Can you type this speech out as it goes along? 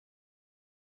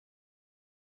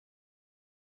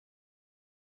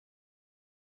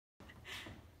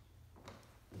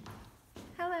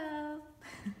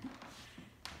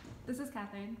This is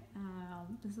Katherine.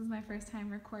 This is my first time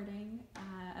recording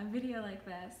a video like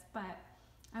this, but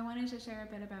I wanted to share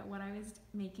a bit about what I was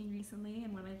making recently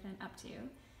and what I've been up to.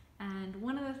 And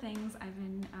one of the things I've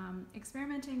been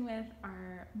experimenting with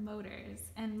are motors,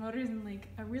 and motors in like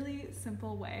a really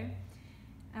simple way.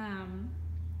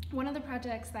 One of the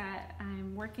projects that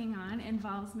I'm working on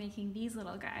involves making these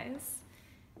little guys.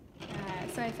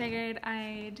 So I figured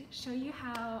I'd show you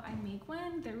how I make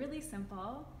one. They're really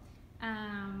simple.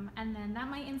 And then that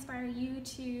might inspire you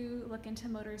to look into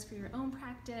motors for your own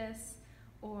practice,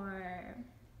 or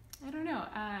I don't know,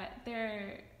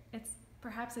 it's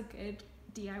perhaps a good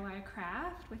DIY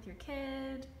craft with your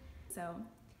kid. So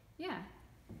yeah,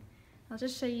 I'll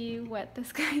just show you what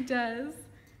this guy does.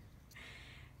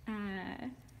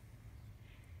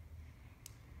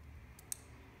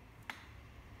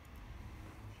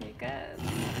 Here it goes.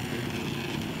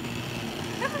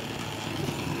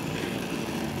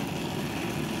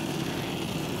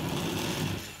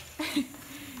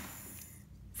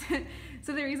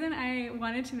 So the reason I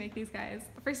wanted to make these guys,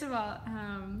 first of all,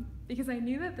 because I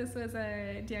knew that this was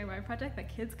a DIY project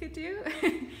that kids could do.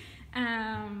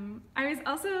 I was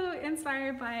also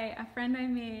inspired by a friend I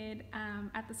made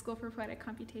at the School for Poetic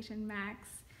Computation, Max,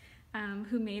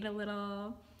 who made a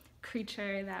little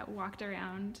creature that walked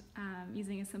around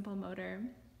using a simple motor.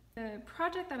 The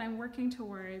project that I'm working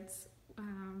towards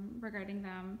regarding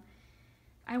them,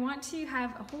 I want to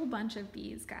have a whole bunch of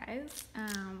these guys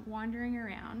wandering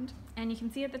around, and you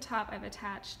can see at the top I've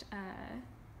attached a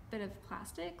bit of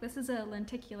plastic. This is a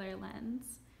lenticular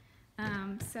lens,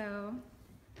 so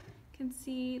you can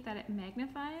see that it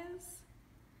magnifies,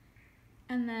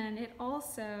 and then it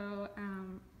also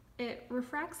it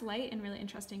refracts light in really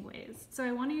interesting ways. So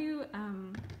I want to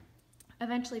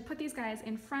eventually put these guys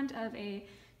in front of a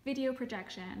video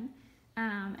projection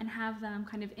and have them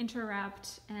kind of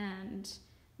interrupt and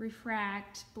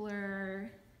refract, blur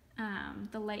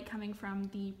the light coming from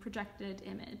the projected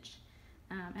image.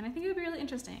 And I think it would be really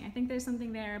interesting. I think there's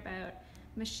something there about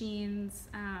machines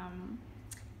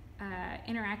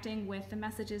interacting with the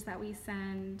messages that we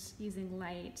send using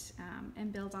light,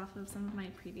 and builds off of some of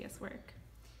my previous work.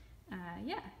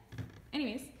 Yeah,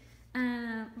 anyways,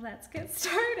 let's get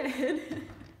started.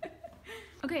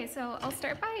 Okay, so I'll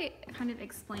start by kind of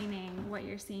explaining what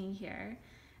you're seeing here.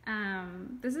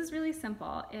 This is really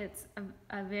simple. It's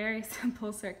a very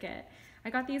simple circuit. I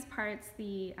got these parts,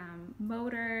 the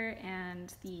motor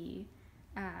and the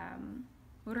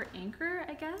motor anchor,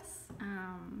 I guess,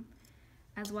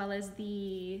 as well as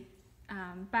the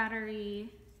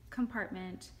battery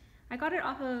compartment. I got it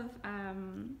off of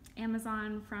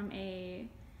Amazon from a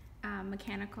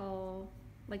mechanical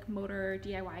like motor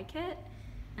DIY kit.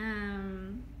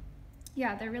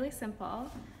 Yeah, they're really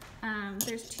simple.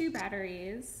 There's two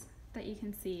batteries that you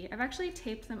can see. I've actually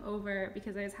taped them over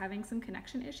because I was having some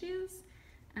connection issues.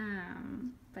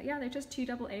 But yeah, they're just two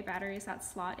AA batteries that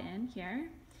slot in here.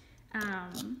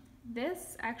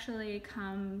 This actually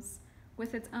comes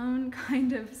with its own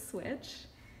kind of switch.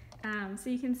 So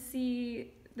you can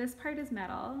see this part is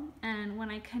metal, and when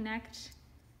I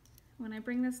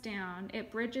bring this down,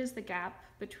 it bridges the gap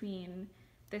between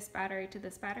this battery to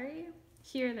this battery.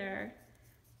 Here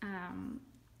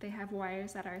they have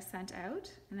wires that are sent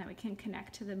out and that we can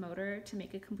connect to the motor to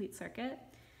make a complete circuit.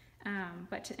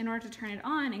 But in order to turn it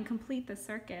on and complete the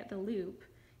circuit, the loop,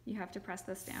 you have to press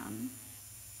this down,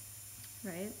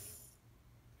 right?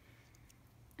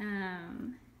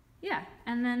 Yeah,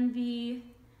 and then the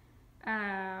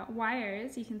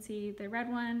wires, you can see the red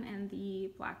one and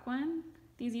the black one.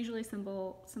 These usually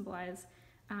symbolize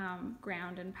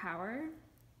ground and power.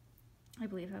 I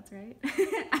believe that's right.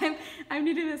 I'm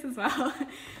new to this as well.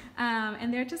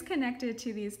 And they're just connected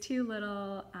to these two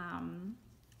little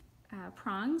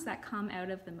prongs that come out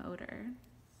of the motor.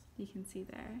 You can see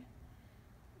there.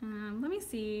 Let me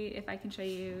see if I can show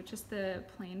you just the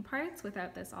plain parts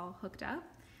without this all hooked up.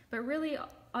 But really,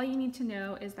 all you need to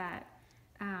know is that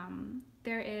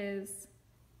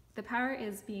the power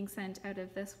is being sent out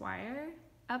of this wire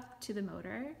up to the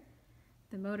motor.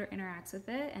 The motor interacts with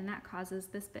it, and that causes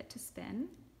this bit to spin.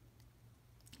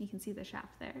 You can see the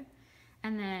shaft there.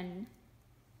 And then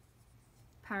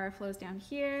power flows down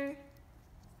here,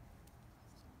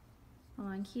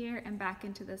 along here, and back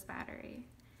into this battery.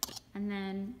 And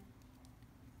then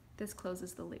this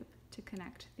closes the loop to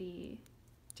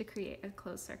create a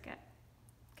closed circuit.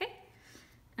 Okay?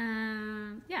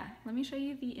 Yeah, let me show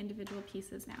you the individual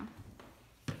pieces now.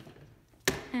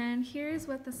 And here's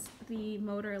what the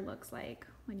motor looks like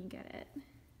when you get it.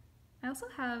 I also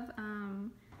have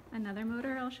another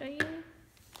motor I'll show you.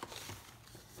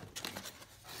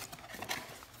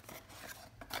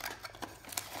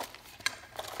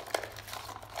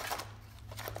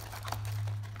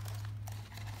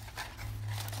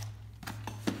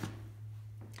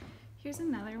 here's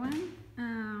another one.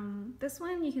 This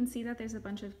one, you can see that there's a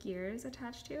bunch of gears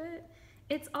attached to it.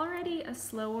 It's already a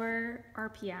slower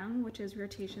RPM, which is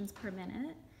rotations per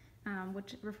minute,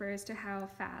 which refers to how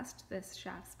fast this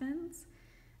shaft spins.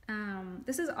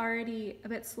 This is already a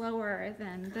bit slower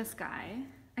than this guy.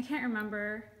 I can't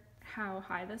remember how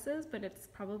high this is, but it's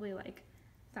probably like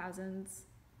thousands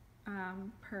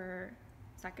per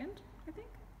second, I think,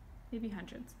 maybe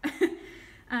hundreds.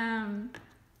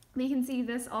 But you can see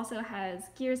this also has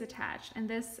gears attached, and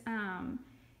this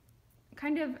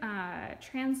kind of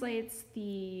translates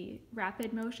the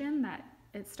rapid motion that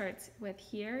it starts with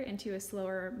here into a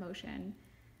slower motion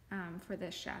for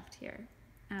this shaft here.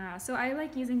 So I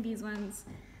like using these ones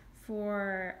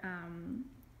for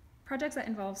projects that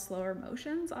involve slower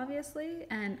motions, obviously,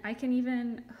 and I can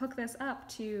even hook this up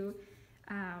to,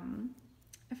 I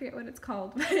forget what it's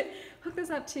called, but hook this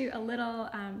up to a little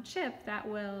chip that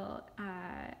will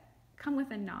come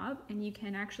with a knob, and you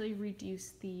can actually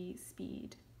reduce the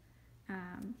speed.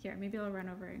 Here, maybe I'll run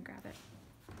over and grab it.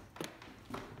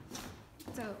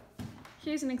 So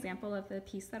here's an example of the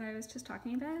piece that I was just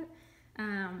talking about.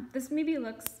 This maybe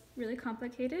looks really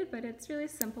complicated, but it's really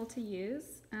simple to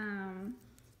use.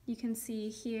 You can see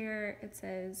here it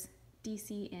says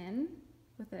DC in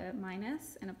with a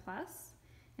minus and a plus,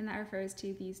 and that refers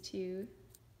to these two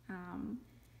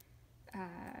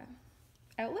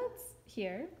outlets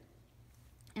here.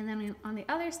 And then on the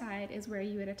other side is where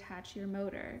you would attach your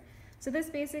motor. So this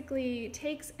basically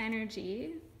takes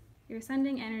energy, you're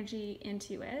sending energy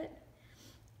into it.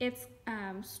 It's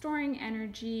storing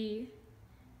energy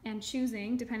and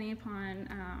choosing, depending upon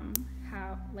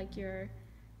how, like the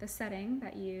setting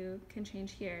that you can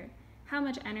change here, how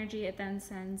much energy it then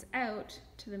sends out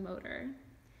to the motor.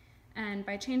 And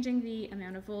by changing the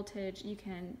amount of voltage, you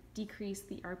can decrease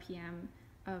the RPM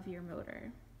of your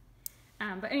motor.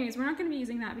 But anyways, we're not going to be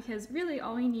using that because really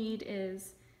all we need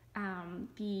is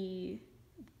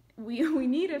we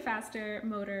need a faster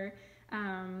motor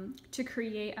to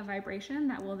create a vibration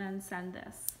that will then send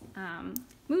this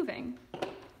moving.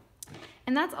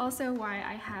 And that's also why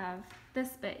I have this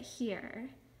bit here.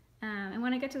 And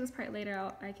when I get to this part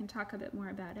later, I can talk a bit more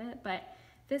about it. But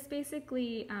this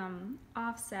basically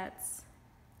offsets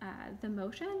the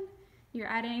motion. You're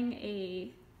adding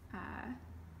a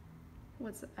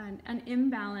an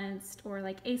imbalanced or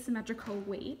like asymmetrical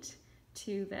weight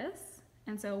to this.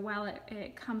 And so while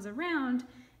it comes around,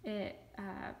 it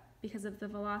because of the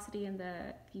velocity and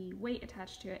the weight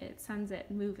attached to it, it sends it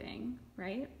moving,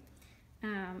 right?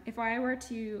 If I were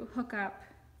to hook up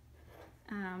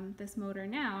this motor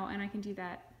now, and I can do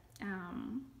that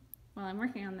while I'm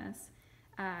working on this,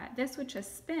 this would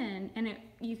just spin, and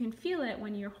you can feel it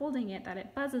when you're holding it that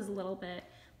it buzzes a little bit,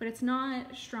 but it's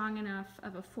not strong enough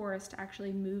of a force to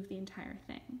actually move the entire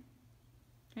thing,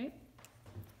 right?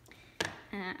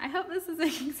 I hope this is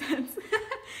making sense.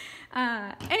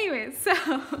 Anyways, so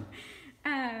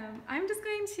I'm just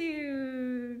going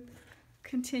to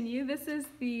continue. This is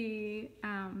the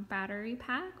battery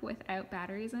pack without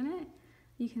batteries in it.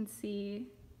 You can see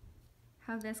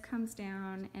how this comes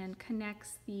down and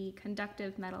connects the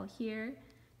conductive metal here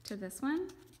to this one,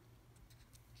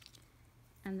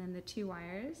 and then the two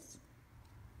wires.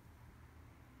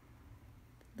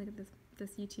 Look at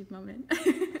this YouTube moment.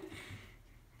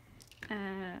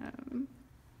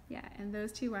 Yeah, and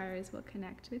those two wires will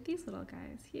connect with these little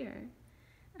guys here.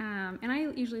 And I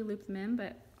usually loop them in,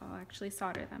 but I'll actually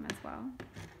solder them as well.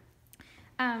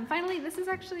 Finally, this is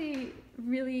actually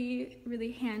really,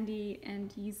 really handy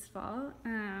and useful.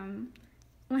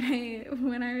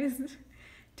 When I was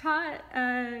taught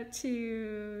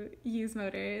to use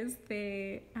motors,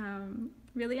 they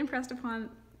really impressed upon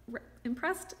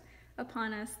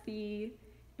us the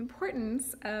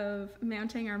importance of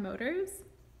mounting our motors.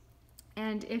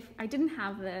 And if I didn't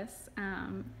have this,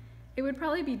 it would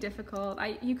probably be difficult.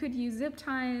 You could use zip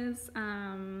ties,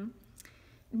 not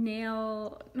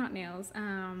nails,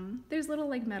 there's little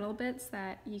like metal bits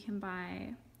that you can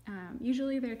buy.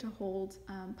 Usually they're to hold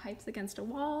pipes against a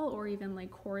wall or even like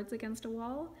cords against a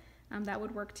wall. That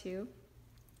would work too.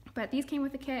 But these came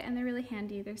with the kit and they're really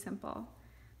handy, they're simple.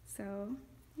 So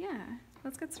yeah,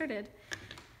 let's get started.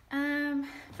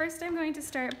 First I'm going to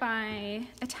start by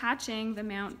attaching the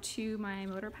mount to my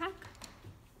motor pack.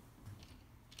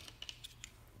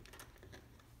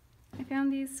 I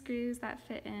found these screws that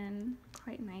fit in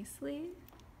quite nicely.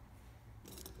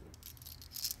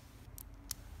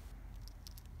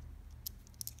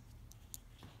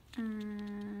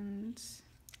 And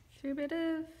through a bit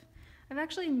of, I've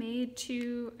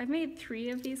made 3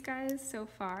 of these guys so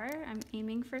far. I'm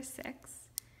aiming for 6.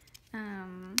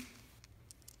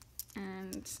 And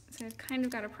And so I've kind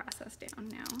of got a process down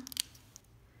now.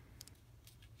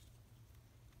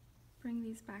 Bring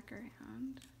these back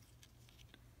around.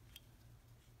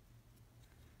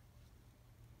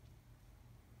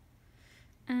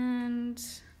 And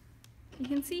you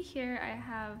can see here I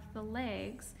have the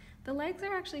legs. The legs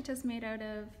are actually just made out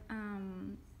of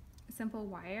simple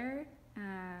wire.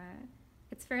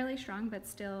 It's fairly strong but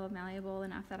still malleable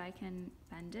enough that I can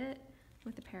bend it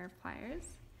with a pair of pliers.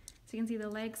 So you can see the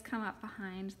legs come up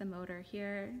behind the motor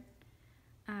here.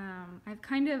 I've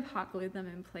kind of hot glued them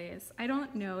in place. I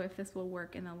don't know if this will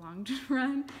work in the long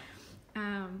run,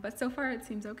 but so far it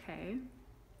seems okay.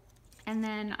 And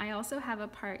then I also have a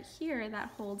part here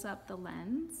that holds up the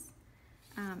lens,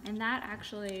 and that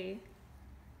actually,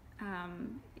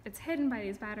 it's hidden by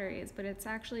these batteries, but it's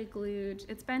actually glued,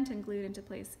 it's bent and glued into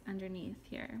place underneath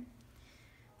here.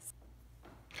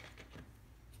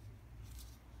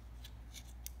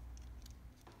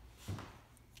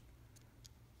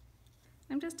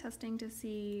 I'm just testing to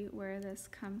see where this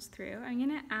comes through. I'm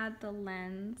gonna add the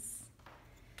lens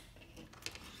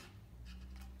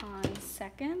on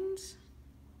second.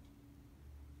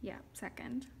 Yeah,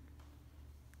 second.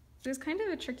 There's kind of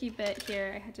a tricky bit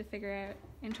here I had to figure out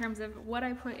in terms of what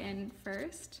I put in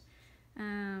first.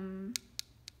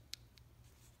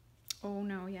 Oh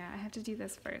no, yeah, I have to do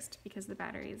this first because the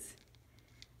batteries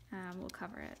will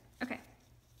cover it. Okay,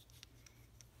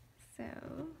 so.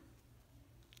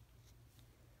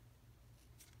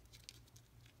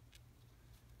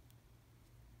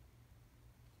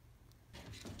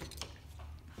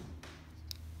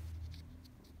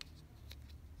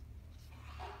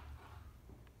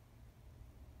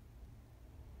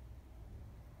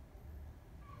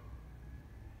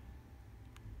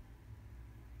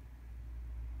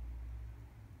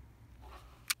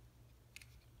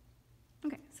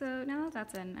 Okay, so now that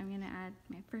that's in, I'm going to add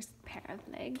my first pair of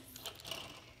legs.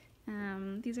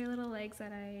 These are little legs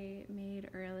that I made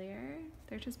earlier.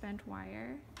 They're just bent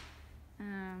wire.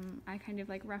 I kind of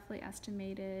like roughly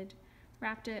estimated,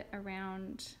 wrapped it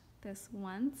around this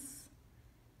once,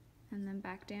 and then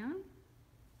back down.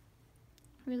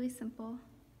 Really simple.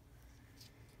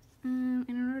 And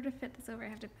in order to fit this over, I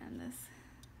have to bend this.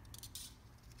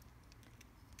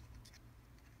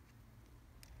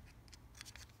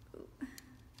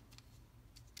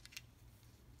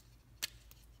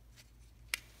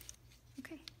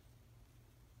 Okay.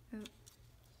 Oh.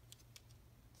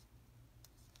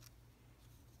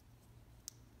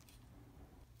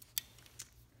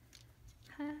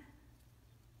 Huh.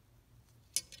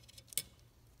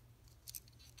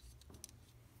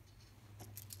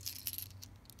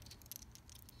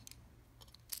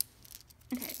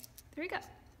 Okay, there we go. I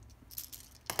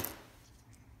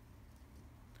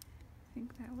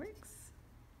think that works.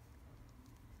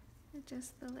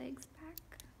 Adjust the legs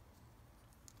back.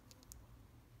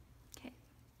 Okay.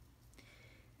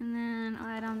 And then I'll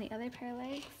add on the other pair of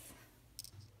legs.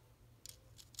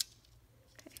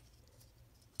 Okay.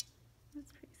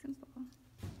 That's pretty simple.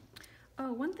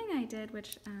 Oh, one thing I did,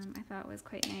 which I thought was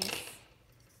quite nice,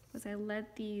 was I led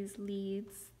these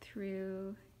leads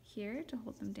through here to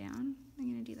hold them down.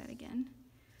 I'm gonna do that again.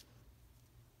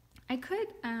 I could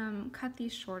cut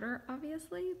these shorter,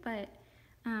 obviously, but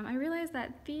I realized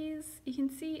that these, you can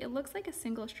see it looks like a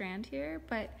single strand here,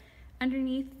 but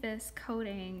underneath this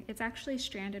coating, it's actually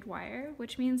stranded wire,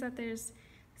 which means that there's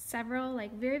several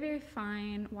like very, very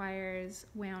fine wires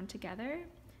wound together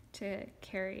to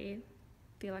carry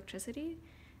the electricity.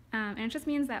 And it just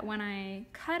means that when I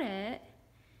cut it,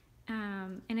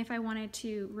 and if I wanted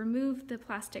to remove the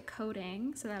plastic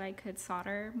coating so that I could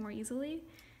solder more easily,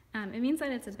 it means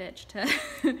that it's a bitch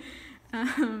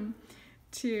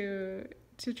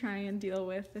to try and deal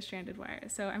with the stranded wire.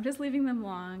 So I'm just leaving them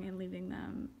long and leaving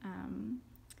them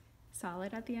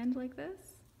solid at the end like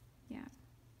this. Yeah.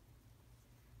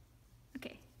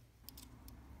 Okay.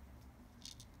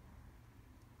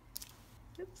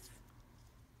 Oops.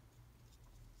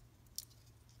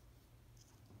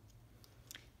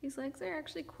 These legs are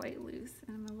actually quite loose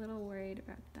and I'm a little worried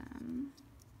about them.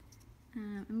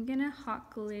 I'm gonna hot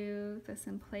glue this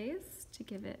in place to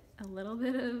give it a little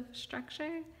bit of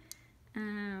structure.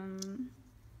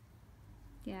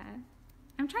 Yeah,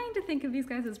 I'm trying to think of these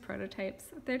guys as prototypes.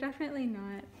 They're definitely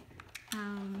not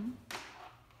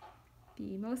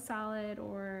the most solid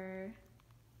or,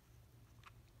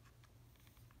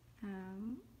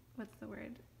 what's the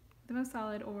word? The most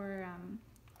solid or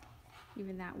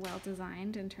even that well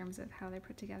designed in terms of how they're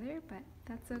put together, but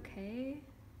that's okay.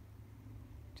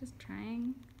 Just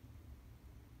trying.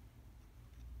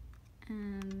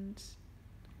 And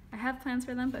I have plans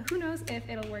for them, but who knows if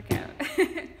it'll work out.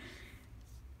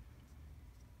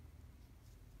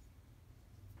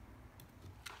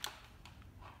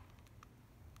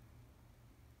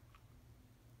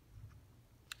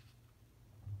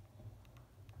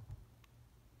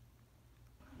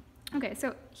 Okay,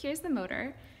 so here's the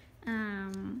motor.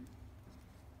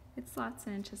 It slots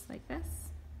in just like this,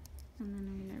 and then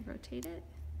I'm going to rotate it.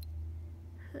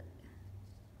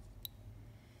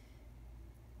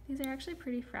 These are actually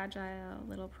pretty fragile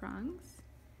little prongs.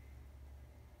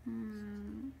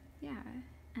 Yeah,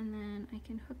 and then I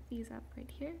can hook these up right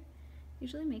here.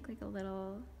 Usually make like a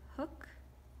little hook.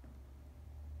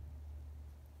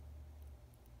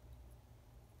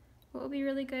 What would be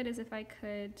really good is if I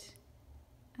could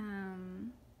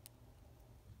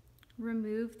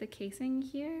remove the casing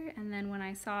here, and then when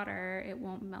I solder it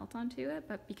won't melt onto it,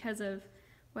 but because of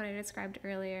what I described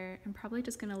earlier, I'm probably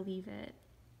just going to leave it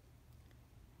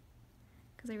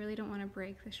because I really don't want to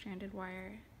break the stranded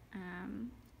wire, and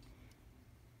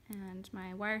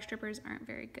my wire strippers aren't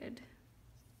very good.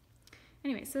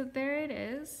 Anyway, so there it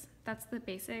is. That's the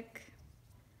basic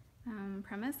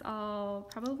premise. I'll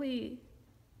probably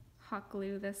hot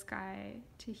glue this guy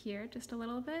to here just a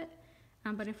little bit,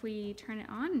 but if we turn it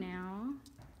on now,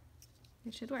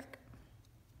 it should work.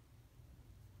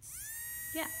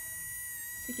 Yeah,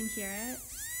 so you can hear it.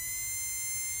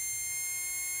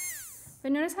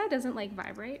 But notice how it doesn't like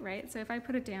vibrate, right? So if I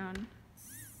put it down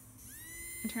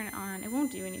and turn it on, it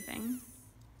won't do anything.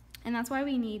 And that's why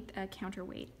we need a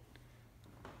counterweight.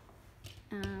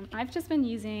 I've just been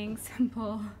using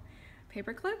simple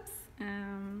paper clips.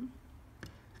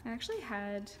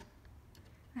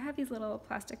 I have these little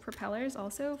plastic propellers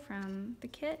also from the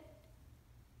kit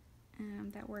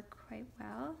that work quite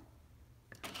well.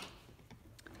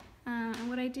 And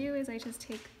what I do is I just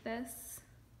take this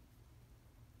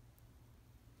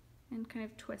and kind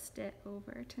of twist it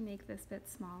over to make this bit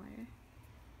smaller.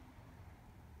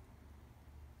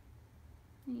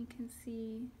 And you can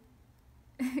see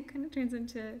it kind of turns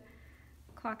into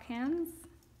clock hands,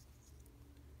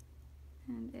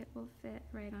 and it will fit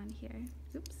right on here.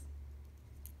 Oops,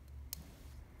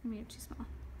 I made it too small.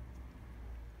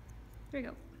 There we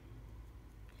go.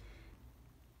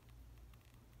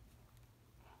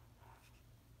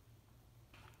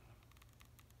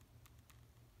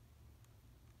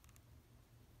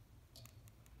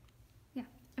 Yeah,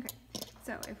 okay.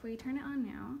 So if we turn it on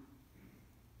now,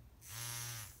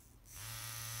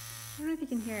 I don't know if you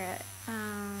can hear it.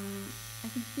 I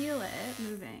can feel it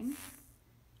moving.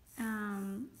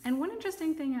 And one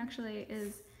interesting thing actually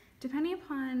is, depending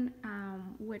upon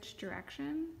which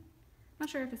direction, I'm not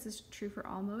sure if this is true for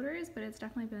all motors, but it's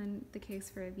definitely been the case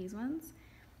for these ones.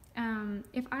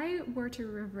 If I were to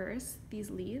reverse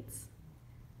these leads,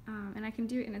 and I can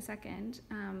do it in a second,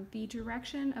 the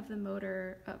direction of the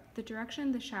motor, the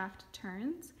direction the shaft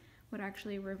turns would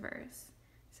actually reverse.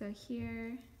 So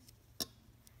here,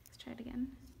 let's try it again.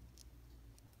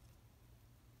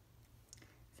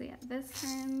 So yeah, this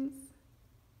turns,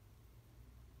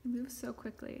 it moves so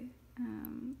quickly,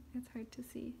 it's hard to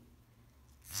see.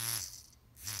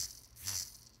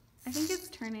 I think it's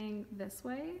turning this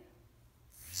way.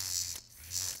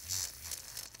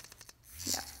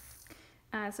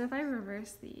 Yeah. So if I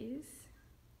reverse these,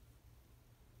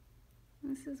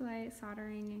 this is why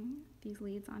soldering these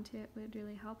leads onto it would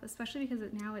really help, especially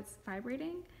because now it's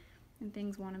vibrating and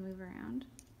things want to move around.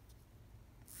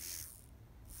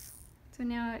 So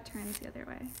now it turns the other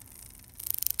way.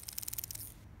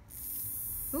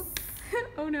 Oh,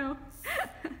 oh no.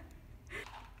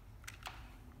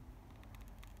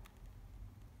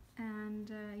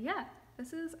 And yeah,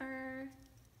 this is our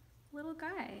little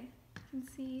guy. You can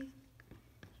see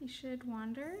he should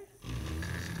wander.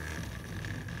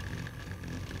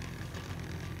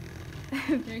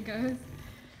 There it goes.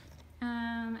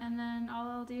 And then all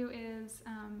I'll do is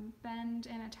bend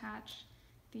and attach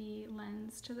the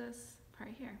lens to this part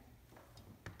here.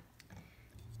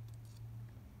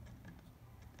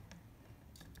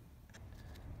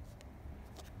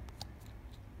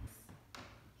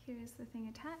 Here's the thing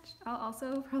attached. I'll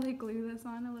also probably glue this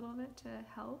on a little bit to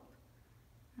help.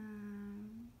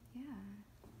 Yeah.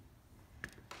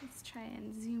 Let's try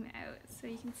and zoom out so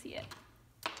you can see it.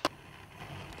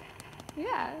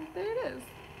 Yeah, there it is.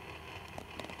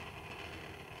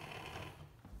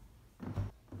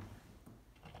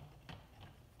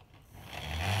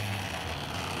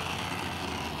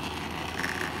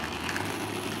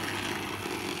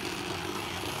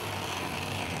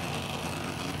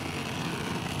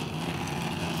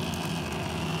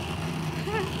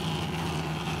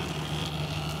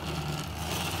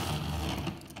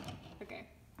 Okay.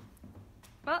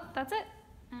 Well, that's it.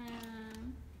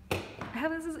 I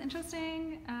hope this is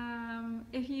interesting.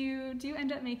 If you do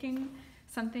end up making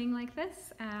something like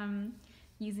this,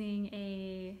 using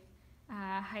a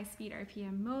high-speed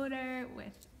RPM motor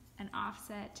with an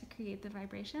offset to create the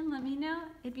vibration, let me know.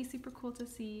 It'd be super cool to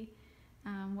see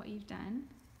what you've done.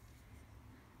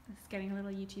 It's getting a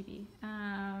little YouTube-y.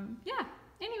 Yeah,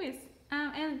 anyways,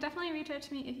 and definitely reach out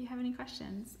to me if you have any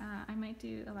questions. I might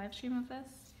do a live stream of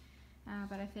this,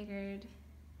 but I figured,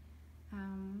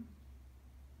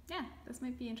 yeah, this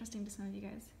might be interesting to some of you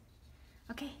guys.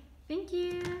 Okay, thank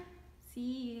you.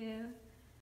 See you.